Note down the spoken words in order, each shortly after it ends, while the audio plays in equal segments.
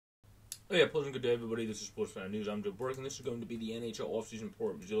Oh yeah, pleasant good day, everybody. This is Sports Fan News. I'm Joe Burke, and this is going to be the NHL offseason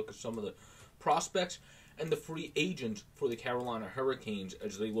report as you look at some of the prospects and the free agents for the Carolina Hurricanes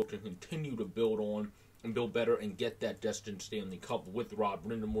as they look to continue to build on and build better and get that destined Stanley Cup with Rob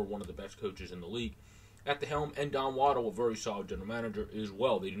Brind'Amour, one of the best coaches in the league, at the helm, and Don Waddle, a very solid general manager as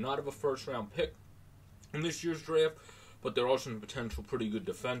well. They do not have a first-round pick in this year's draft, but there are some potential pretty good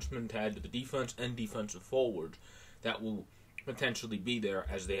defensemen to add to the defense and defensive forwards that will potentially be there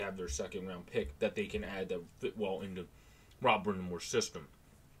as they have their second-round pick that they can add that fit well into Rob Brind'Amour's system.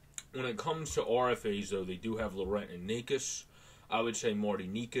 When it comes to RFAs, though, they do have Laurent and Necas. I would say Marty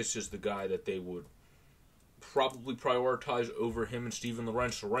Necas is the guy that they would probably prioritize over him and Steven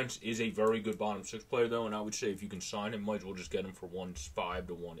Lorentz. Lorentz is a very good bottom six player, though, and I would say if you can sign him, might as well just get him for 1.5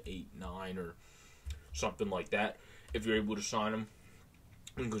 to 1.89 or something like that if you're able to sign him,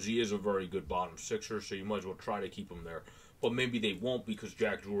 because he is a very good bottom sixer, so you might as well try to keep him there. But maybe they won't because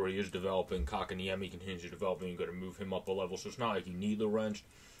Jack Drury is developing. Kakaniemi continues to develop, and you've got to move him up a level. So it's not like you need Lorentz,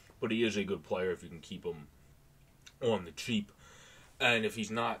 but he is a good player if you can keep him on the cheap. And if he's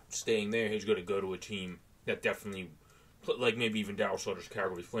not staying there, he's going to go to a team that definitely, like maybe even Darryl Sutter's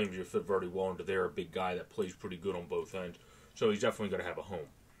Calgary Flames, you fit very well into there. A big guy that plays pretty good on both ends. So he's definitely going to have a home.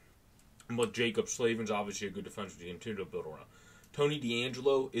 But Jacob Slavin's obviously a good defenseman to continue to build around. Tony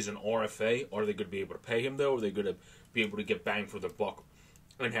DeAngelo is an RFA. Are they going to be able to pay him, though? Or are they going to be able to get bang for their buck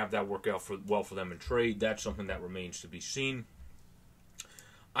and have that work out well for them in trade? That's something that remains to be seen.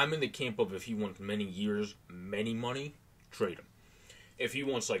 I'm in the camp of if he wants many years, many money, trade him. If he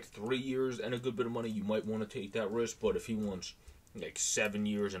wants like 3 years and a good bit of money, you might want to take that risk. But if he wants like 7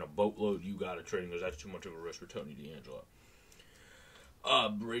 years and a boatload, you got to trade him because that's too much of a risk for Tony DeAngelo.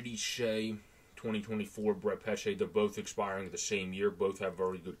 Brady Shea, 2024, Brett Pesce, they're both expiring the same year. Both have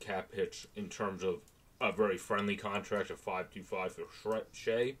very good cap hits in terms of a very friendly contract of $5.25 for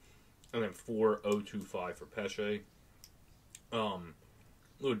Shea, and then $4.025 for Pesce.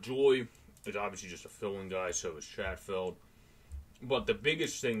 Joy is obviously just a fill-in guy, so is Chatfield. But the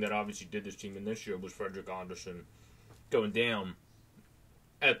biggest thing that obviously did this team in this year was Frederick Anderson going down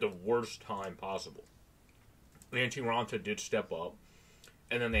at the worst time possible. Antti Raanta did step up.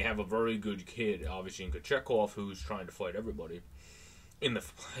 And then they have a very good kid, obviously, in Kochetkov, who's trying to fight everybody in the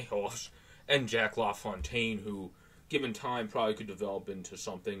playoffs. And Jack LaFontaine, who, given time, probably could develop into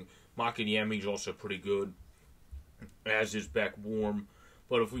something. Makiniemi's also pretty good, as is Beck Warm.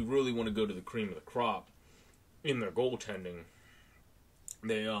 But if we really want to go to the cream of the crop in their goaltending,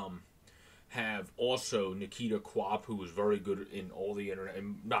 they have also Nikita Kwap, who was very good in all the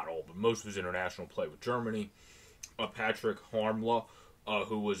not all, but most of his international play with Germany. Patrick Harmla,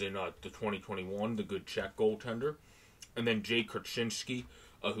 who was in the 2021, the good Czech goaltender. And then Jay Kurchinski,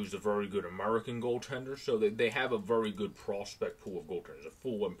 who's a very good American goaltender. So they have a very good prospect pool of goaltenders, a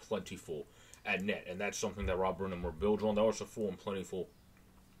full and plentiful at net. And that's something that Rob Brind'Amour builds on. They're also full and plentiful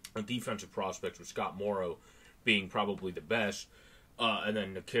defensive prospects, with Scott Morrow being probably the best. And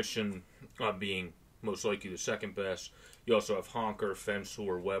then Nikishin being most likely the second best. You also have Honker,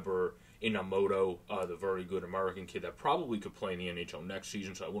 Fensor, Weber, Inamoto, the very good American kid that probably could play in the NHL next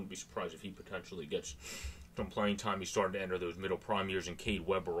season, so I wouldn't be surprised if he potentially gets some playing time. He's starting to enter those middle prime years, and Cade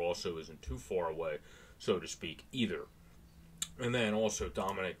Weber also isn't too far away, so to speak, either. And then also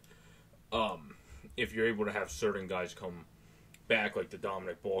Dominic, if you're able to have certain guys come back, like the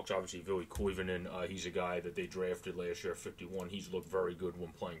Dominic Balks, obviously Ville Koivunen, he's a guy that they drafted last year at 51. He's looked very good when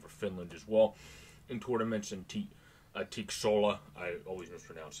playing for Finland as well in tournaments, and Tiksola, I always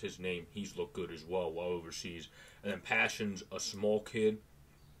mispronounce his name. He's looked good as well while overseas. And then Passion's a small kid,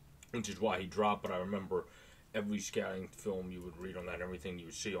 which is why he dropped. But I remember every scouting film you would read on that, and everything you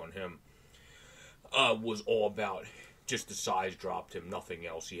would see on him was all about just the size dropped him, nothing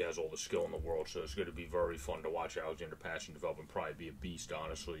else. He has all the skill in the world, so it's going to be very fun to watch Alexander Passion develop and probably be a beast,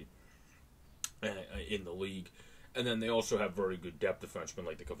 honestly, in the league. And then they also have very good depth defensemen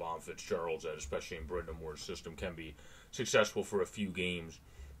like the Kavan Fitzgeralds that, especially in Brind'Amour's system, can be successful for a few games.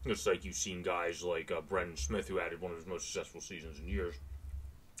 Just like you've seen guys like Brendan Smith, who had one of his most successful seasons in years,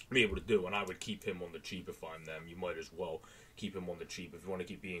 be able to do. And I would keep him on the cheap if I'm them. You might as well keep him on the cheap. If you want to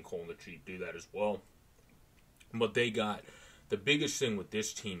keep Ian Cole on the cheap, do that as well. But they got the biggest thing with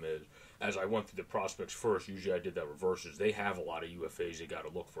this team is, as I went through the prospects first, usually I did that reverses, they have a lot of UFAs they got to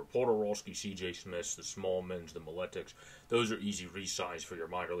look for. Podorowski, CJ Smiths, the Smallmans, the Miletics, those are easy re-signs for your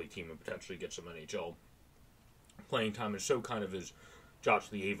minor league team and potentially get some NHL playing time. And so kind of is Josh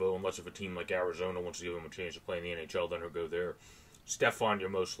Lievo, unless if a team like Arizona wants to give him a chance to play in the NHL, then he'll go there. Stefan, you're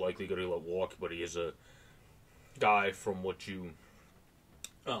most likely going to let walk, but he is a guy from what you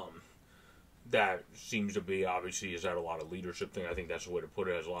that seems to be, obviously, is that a lot of leadership thing. I think that's the way to put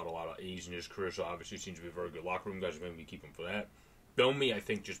it. Has a lot of A's in his career, so obviously seems to be a very good locker room guys. Maybe we keep him for that. Domi, I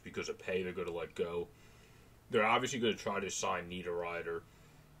think just because of pay, they're going to let go. They're obviously going to try to sign Niederreiter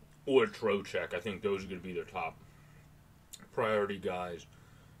or Trocheck. I think those are going to be their top priority guys.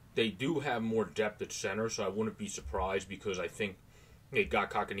 They do have more depth at center, so I wouldn't be surprised because I think they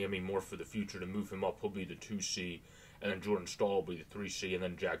got Kakaniemi more for the future to move him up. He'll be the 2C, and then Jordan Stahl will be the 3C, and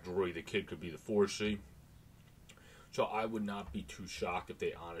then Jack Drury, the kid, could be the 4C. So I would not be too shocked if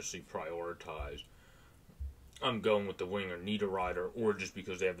they honestly prioritized. I'm going with the winger Niederreiter, or just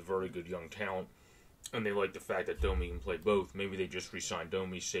because they have the very good young talent, and they like the fact that Domi can play both. Maybe they just re-sign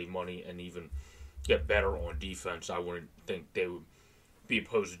Domi, save money, and even get better on defense. I wouldn't think they would be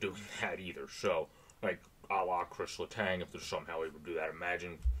opposed to doing that either. So, like, a la Chris Letang, if there's somehow able to do that.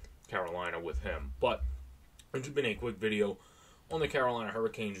 Imagine Carolina with him. But it's been a quick video on the Carolina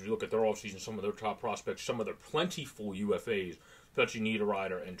Hurricanes. If you look at their offseason, some of their top prospects, some of their plentiful UFAs, especially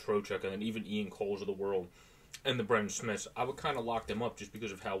Niederreiter and Trocheck, and then even Ian Coles of the world, and the Brendan Smiths, I would kind of lock them up just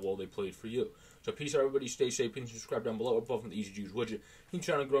because of how well they played for you. So peace out, everybody. Stay safe. Please subscribe down below. Above from the Easy Juice widget. Keep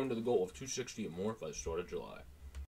trying to grow into the goal of 260 and more by the start of July.